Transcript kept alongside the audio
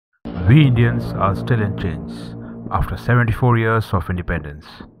We Indians are still in chains after 74 years of independence.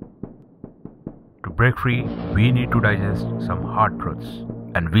 To break free, we need to digest some hard truths,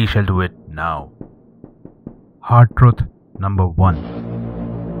 and we shall do it now. Hard truth number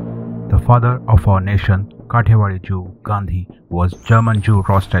 1. The father of our nation, Kathiawari Jew Gandhi, was German Jew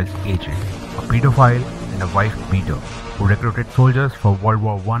Rothschild's agent, a pedophile and a wife beater who recruited soldiers for World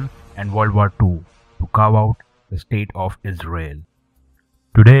War I and World War II to carve out the state of Israel.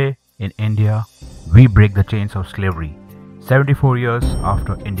 Today, in India, we break the chains of slavery 74 years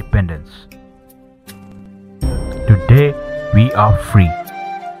after independence. Today, we are free.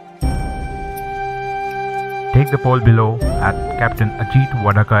 Take the poll below at Captain Ajit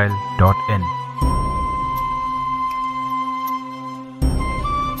Vadakayil.in.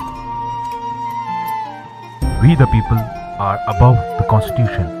 We the people are above the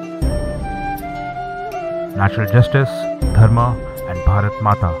constitution. Natural justice, dharma and Bharat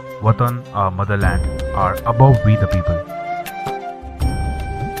Mata, Watan, our motherland, are above we the people.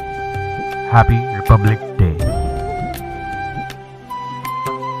 Happy Republic Day.